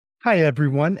Hi,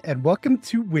 everyone, and welcome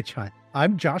to Witch Hunt.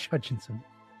 I'm Josh Hutchinson.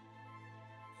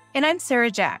 And I'm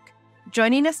Sarah Jack.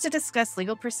 Joining us to discuss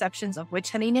legal perceptions of witch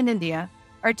hunting in India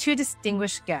are two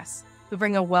distinguished guests who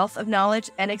bring a wealth of knowledge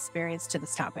and experience to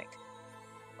this topic.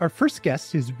 Our first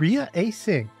guest is Riya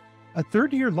Singh, a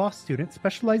third-year law student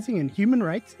specializing in human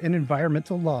rights and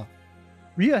environmental law.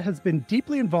 Riya has been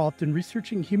deeply involved in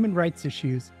researching human rights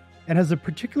issues and has a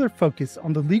particular focus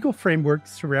on the legal framework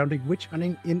surrounding witch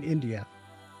hunting in India.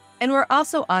 And we're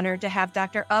also honored to have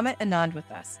Dr. Amit Anand with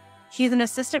us. He's an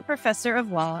assistant professor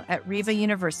of law at Riya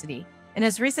University and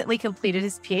has recently completed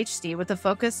his PhD with a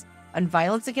focus on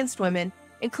violence against women,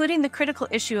 including the critical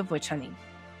issue of witch hunting.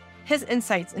 His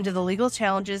insights into the legal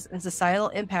challenges and societal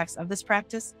impacts of this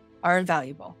practice are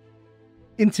invaluable.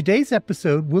 In today's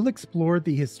episode, we'll explore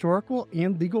the historical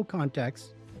and legal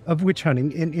context of witch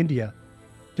hunting in India,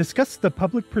 discuss the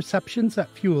public perceptions that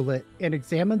fuel it, and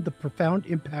examine the profound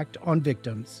impact on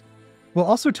victims. We'll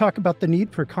also talk about the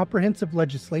need for comprehensive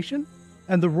legislation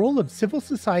and the role of civil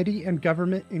society and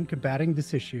government in combating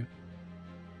this issue.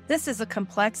 This is a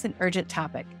complex and urgent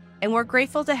topic, and we're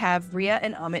grateful to have Riya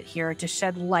and Amit here to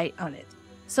shed light on it.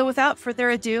 So without further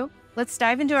ado, let's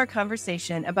dive into our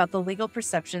conversation about the legal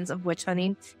perceptions of witch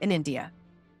hunting in India.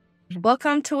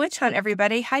 Welcome to Witch Hunt,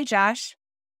 everybody. Hi, Josh.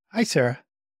 Hi, Sarah.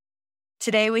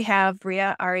 Today we have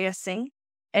Riya Singh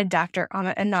and Dr.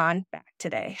 Amit Anand back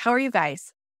today. How are you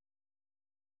guys?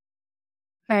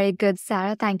 Very good,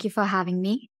 Sarah. Thank you for having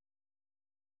me.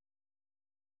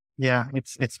 Yeah,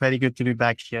 it's very good to be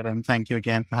back here, and thank you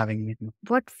again for having me.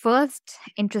 What first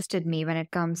interested me when it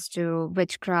comes to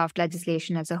witchcraft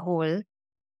legislation as a whole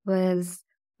was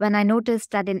when I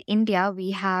noticed that in India,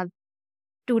 we have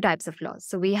two types of laws.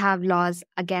 So we have laws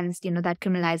against, that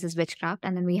criminalizes witchcraft,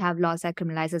 and then we have laws that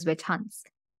criminalizes witch hunts,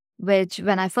 which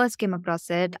when I first came across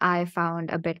it, I found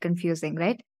a bit confusing,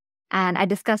 right? And I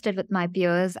discussed it with my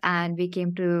peers, and we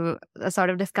came to a sort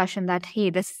of discussion that, hey,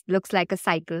 this looks like a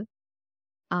cycle.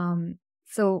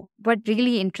 So what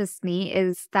really interests me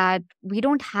is that we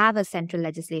don't have a central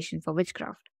legislation for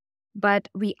witchcraft, but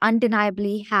we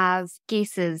undeniably have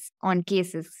cases on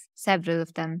cases, several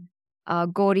of them,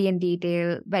 gory in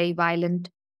detail, very violent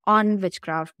on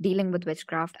witchcraft, dealing with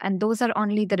witchcraft, and those are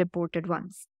only the reported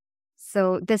ones.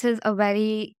 So this is a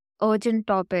very urgent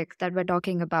topic that we're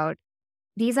talking about.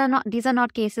 These are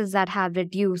not cases that have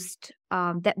reduced,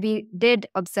 that we did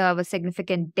observe a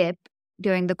significant dip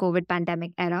during the COVID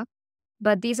pandemic era,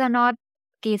 but these are not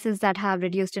cases that have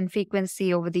reduced in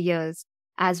frequency over the years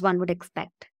as one would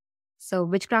expect. So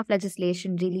witchcraft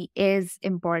legislation really is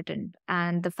important,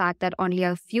 and the fact that only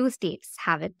a few states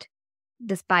have it,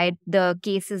 despite the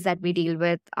cases that we deal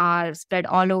with are spread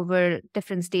all over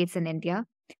different states in India,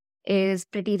 is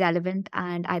pretty relevant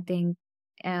and I think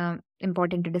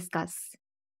important to discuss.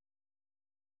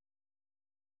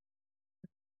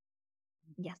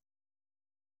 Yes.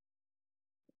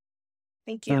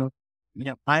 Thank you.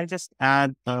 Yeah, I'll just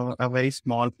add a very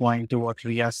small point to what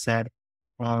Riya said,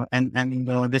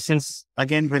 and this is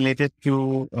again related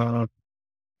to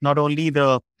not only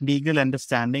the legal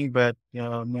understanding, but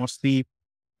mostly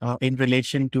in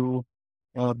relation to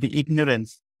the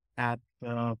ignorance at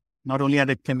not only at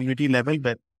a community level,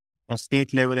 but a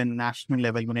state level and national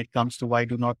level when it comes to why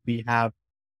do not we have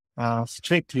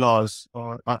strict laws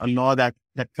or a law that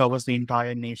covers the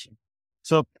entire nation.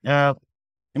 So,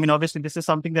 obviously, this is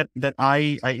something that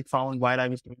I found while I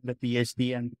was doing the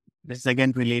PhD, and this is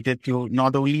again related to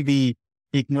not only the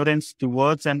ignorance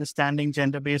towards understanding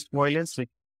gender-based violence, which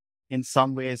in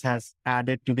some ways has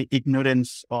added to the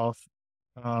ignorance of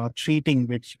treating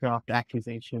witchcraft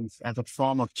accusations as a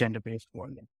form of gender-based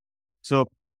violence. So,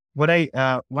 while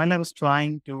I was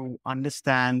trying to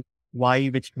understand why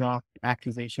witchcraft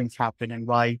accusations happen and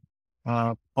why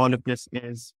all of this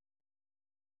is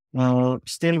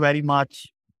still very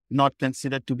much not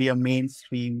considered to be a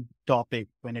mainstream topic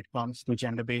when it comes to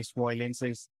gender-based violence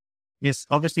is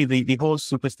obviously the whole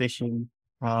superstition,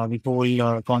 the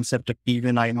whole concept of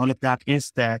evil eye and all of that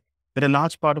is there. But a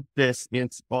large part of this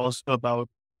is also about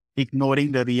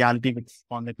ignoring the reality that's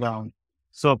on the ground.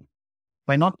 So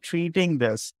by not treating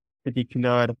this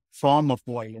particular form of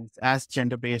violence as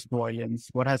gender-based violence,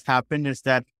 what has happened is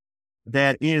that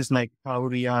there is, like how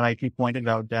Riya rightly pointed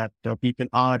out, that people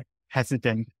are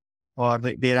hesitant or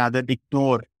they rather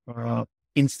ignore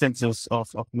instances of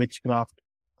witchcraft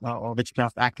or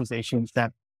witchcraft accusations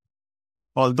that,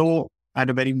 although at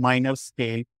a very minor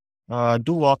scale,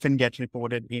 do often get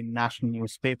reported in national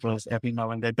newspapers every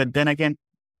now and then. But then again,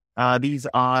 these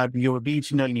are your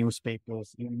regional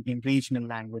newspapers in regional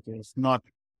languages, not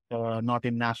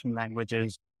in national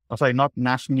languages. Not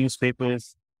national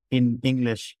newspapers in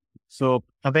English. So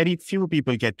a very few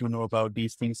people get to know about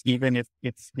these things, even if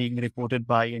it's being reported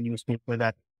by a newspaper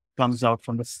that comes out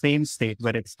from the same state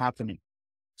where it's happening.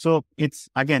 So it's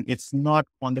not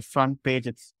on the front page.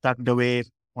 It's tucked away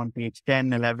on page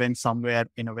 10, 11, somewhere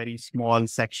in a very small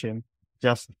section,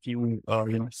 just a few,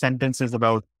 sentences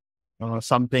about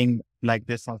something like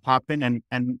this has happened,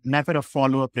 and never a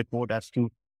follow-up report as to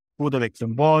who the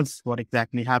victim was, what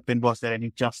exactly happened, was there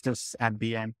any justice at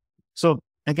the end. So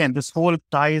again, this whole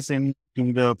ties into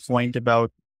the point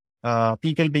about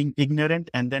people being ignorant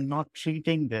and then not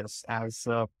treating this as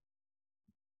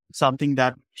something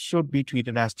that should be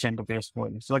treated as gender-based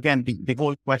violence. So again, the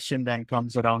whole question then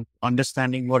comes around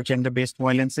understanding what gender-based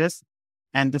violence is.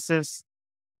 And this is,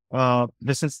 and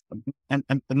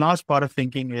the large part of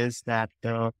thinking is that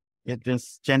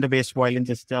this gender-based violence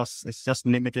is just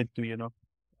limited to,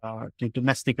 to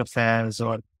domestic affairs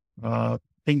or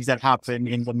things that happen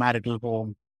in the marital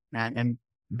home. And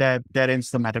that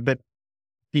ends the matter. But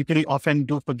people often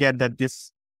do forget that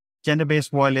this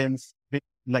gender-based violence,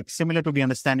 like similar to the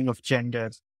understanding of gender,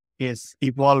 is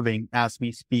evolving as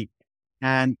we speak.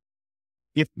 And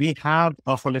if we have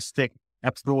a holistic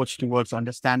approach towards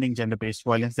understanding gender-based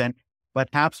violence, then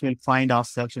perhaps we'll find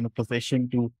ourselves in a position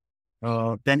to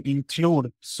then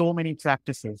include so many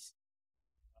practices.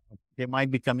 They might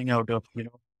be coming out of,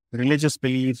 religious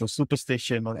beliefs or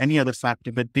superstition or any other factor,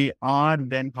 but they are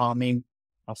then harming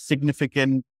a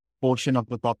significant portion of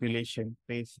the population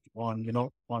based on,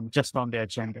 on their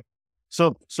gender.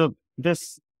 So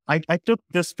I took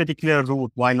this particular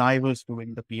route while I was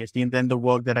doing the PhD, and then the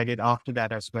work that I did after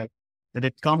that as well, that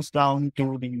it comes down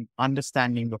to the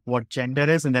understanding of what gender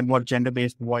is and then what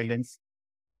gender-based violence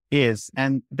is.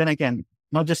 And then again,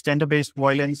 not just gender-based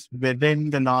violence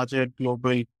within the larger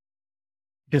global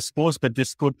discourse, but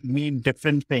this could mean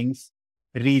different things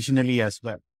regionally as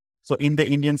well. So in the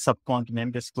Indian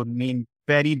subcontinent, this could mean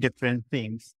very different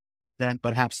things than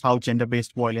perhaps how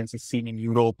gender-based violence is seen in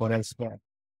Europe or elsewhere.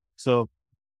 So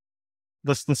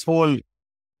this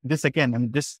again,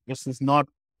 and this is not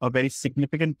a very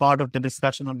significant part of the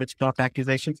discussion on witchcraft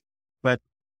accusations, but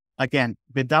again,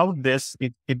 without this,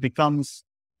 it becomes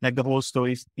like the whole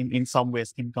story is in some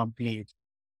ways incomplete.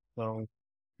 So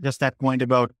just that point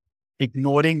about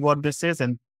ignoring what this is,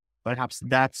 and perhaps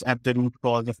that's at the root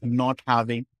cause of not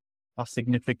having a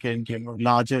significant,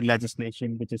 larger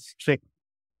legislation which is strict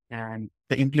and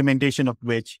the implementation of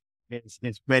which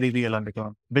is very real on the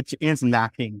ground, which is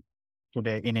lacking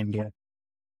today in India.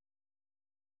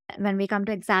 When we come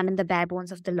to examine the bare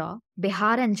bones of the law,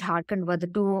 Bihar and Jharkhand were the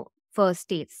two first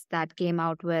states that came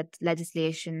out with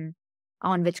legislation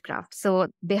on witchcraft. So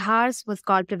Bihar's was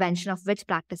called Prevention of Witch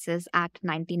Practices Act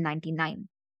 1999.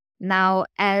 Now,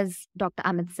 as Dr.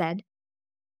 Amit said,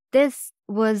 this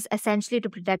was essentially to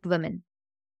protect women,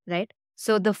 right?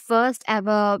 So the first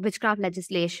ever witchcraft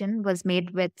legislation was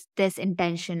made with this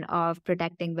intention of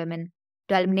protecting women,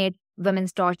 to eliminate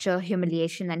women's torture,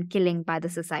 humiliation, and killing by the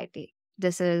society.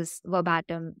 This is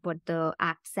verbatim what the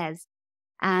act says.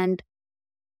 And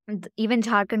even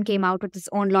Jharkhand came out with its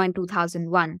own law in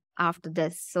 2001 after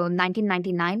this. So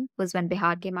 1999 was when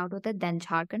Bihar came out with it, then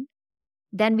Jharkhand.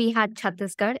 Then we had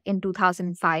Chhattisgarh in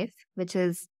 2005, which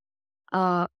is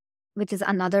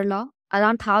another law.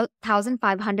 Around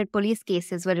 1,500 police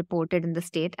cases were reported in the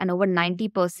state, and over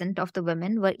 90% of the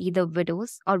women were either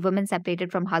widows or women separated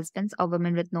from husbands or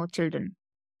women with no children,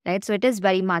 right? So it is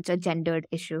very much a gendered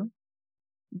issue.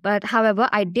 But however,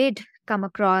 I did come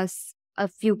across a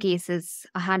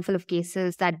handful of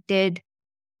cases that did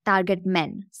target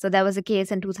men. So there was a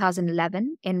case in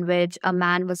 2011 in which a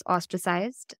man was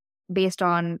ostracized based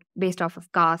off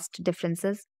of caste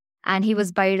differences, and he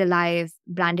was buried alive,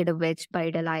 branded a witch,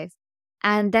 buried alive.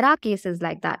 And there are cases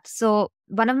like that. So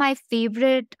one of my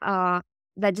favorite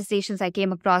legislations I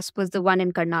came across was the one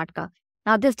in Karnataka.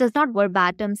 Now, this does not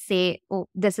verbatim say, oh,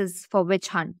 this is for witch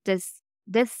hunt. This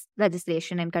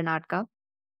legislation in Karnataka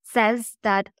says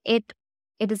that it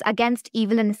is against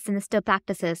evil and sinister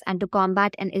practices and to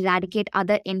combat and eradicate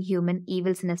other inhuman,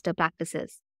 evil, sinister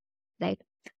practices, right?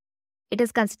 It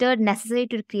is considered necessary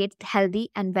to create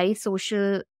healthy and very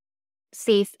socially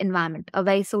safe environment.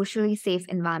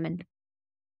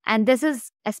 And this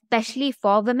is especially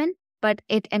for women, but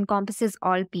it encompasses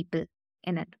all people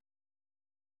in it.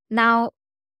 Now,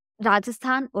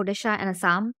 Rajasthan, Odisha, and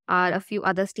Assam are a few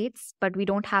other states, but we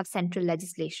don't have central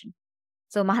legislation.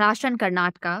 So Maharashtra and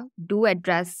Karnataka do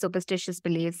address superstitious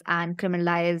beliefs and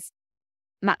criminalize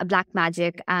black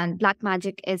magic. And black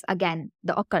magic is, again,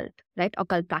 the occult, right?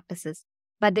 Occult practices.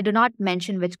 But they do not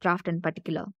mention witchcraft in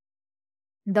particular.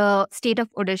 The state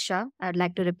of Odisha, I'd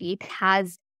like to repeat,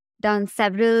 has done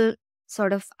several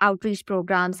sort of outreach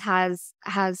programs has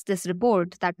this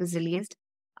report that was released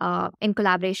in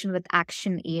collaboration with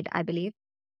Action Aid, I believe.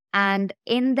 And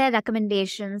in their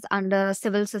recommendations under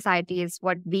civil societies,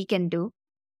 what we can do,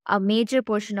 a major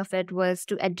portion of it was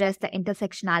to address the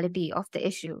intersectionality of the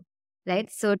issue,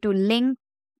 right? So to link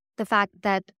the fact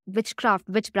that witchcraft,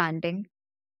 witch branding,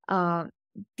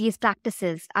 these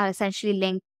practices are essentially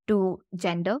linked to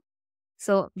gender.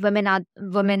 So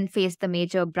women face the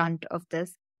major brunt of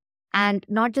this, and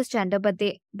not just gender,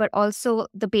 but also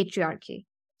the patriarchy.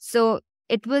 So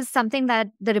it was something that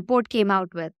the report came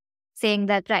out with, saying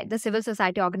that, right, the civil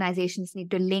society organizations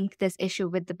need to link this issue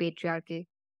with the patriarchy.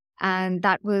 And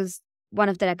that was one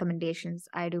of the recommendations,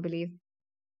 I do believe.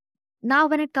 Now,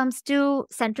 when it comes to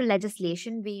central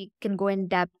legislation, we can go in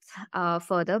depth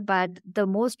further, but the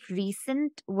most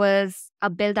recent was a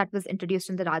bill that was introduced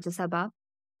in the Rajya Sabha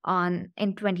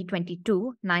in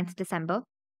 2022, 9th December.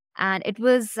 And it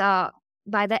was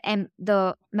by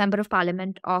the Member of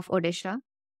Parliament of Odisha,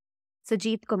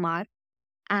 Sujit Kumar.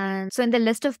 And so in the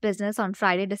list of business on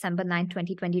Friday, December 9,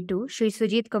 2022, Shri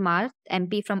Sujit Kumar,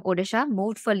 MP from Odisha,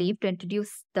 moved for leave to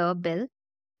introduce the bill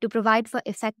to provide for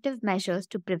effective measures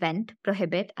to prevent,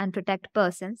 prohibit, and protect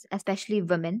persons, especially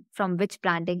women, from witch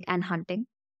branding and hunting,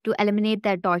 to eliminate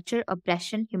their torture,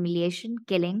 oppression, humiliation,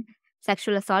 killing,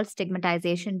 sexual assault,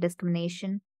 stigmatization,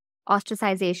 discrimination,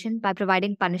 ostracization by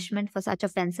providing punishment for such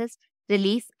offenses,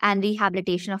 relief and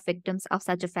rehabilitation of victims of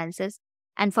such offenses,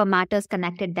 and for matters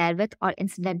connected therewith or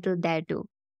incidental thereto.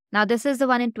 Now, this is the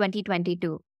one in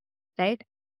 2022, right?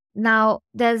 Now,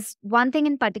 there's one thing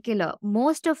in particular.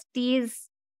 Most of these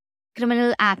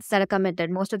criminal acts that are committed,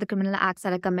 most of the criminal acts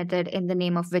that are committed in the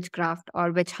name of witchcraft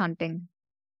or witch hunting,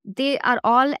 they are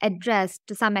all addressed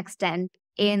to some extent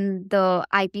in the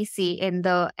IPC, in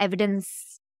the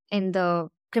evidence, in the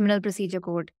Criminal Procedure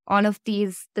Code. All of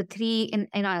these, the three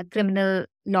in our criminal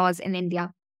laws in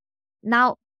India.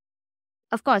 Now,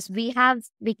 of course, we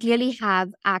clearly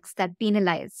have acts that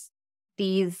penalize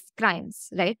these crimes,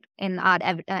 right? In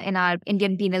our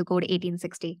Indian Penal Code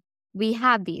 1860, we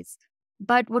have these.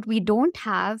 But what we don't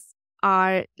have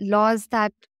are laws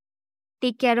that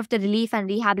take care of the relief and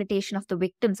rehabilitation of the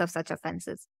victims of such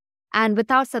offenses. And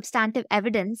without substantive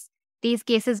evidence, these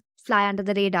cases fly under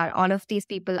the radar. All of these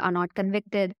people are not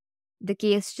convicted. The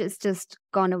case just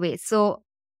gone away. So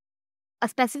a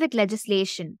specific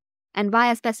legislation, and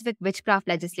why a specific witchcraft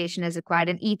legislation is required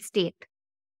in each state,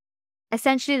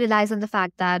 essentially relies on the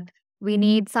fact that we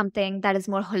need something that is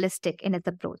more holistic in its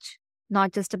approach,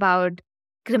 not just about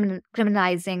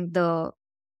criminalizing the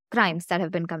crimes that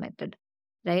have been committed,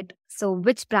 right? So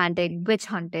witch branding, witch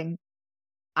hunting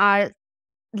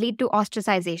lead to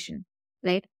ostracization,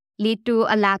 right? Lead to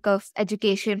a lack of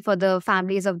education for the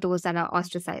families of those that are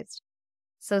ostracized.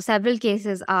 So several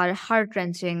cases are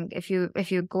heart-wrenching. If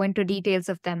you go into details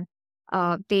of them,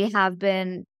 they have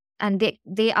been, and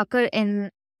they occur in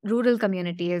rural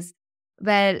communities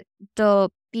where the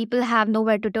people have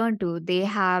nowhere to turn to. They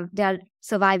are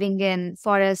surviving in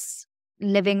forests,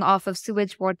 living off of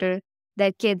sewage water.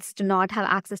 Their kids do not have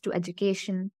access to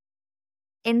education.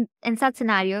 In such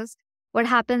scenarios, what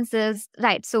happens is,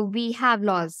 right, so we have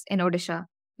laws in Odisha.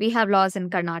 We have laws in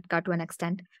Karnataka to an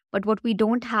extent. But what we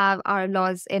don't have are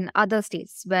laws in other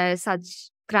states where such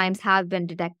crimes have been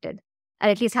detected, or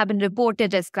at least have been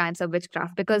reported as crimes of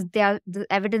witchcraft, because the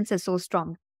evidence is so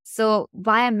strong. So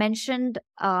why I mentioned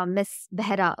Miss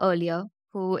Behera earlier,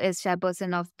 who is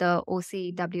chairperson of the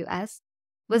OCWS,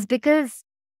 was because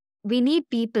we need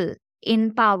people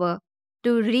in power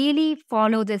to really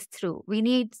follow this through. We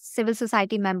need civil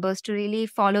society members to really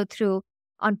follow through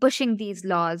on pushing these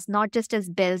laws, not just as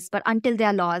bills, but until they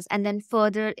are laws, and then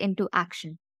further into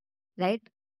action, right?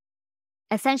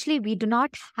 Essentially, we do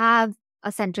not have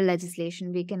a central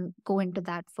legislation. We can go into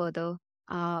that further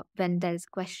when there's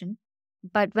a question.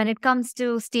 But when it comes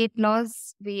to state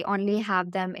laws, we only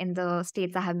have them in the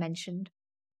states I have mentioned.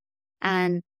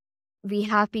 And we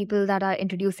have people that are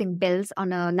introducing bills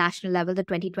on a national level. The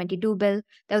 2022 bill,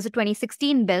 there was a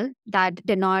 2016 bill that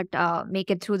did not make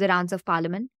it through the rounds of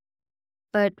parliament.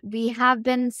 But we have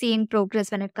been seeing progress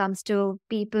when it comes to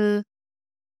people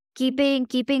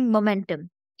keeping momentum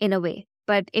in a way.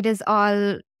 But it is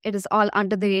all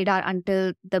under the radar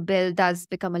until the bill does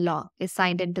become a law, is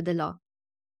signed into the law.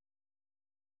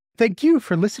 Thank you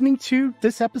for listening to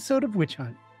this episode of Witch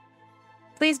Hunt.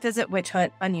 Please visit Witch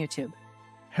Hunt on YouTube.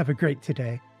 Have a great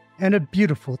today and a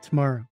beautiful tomorrow.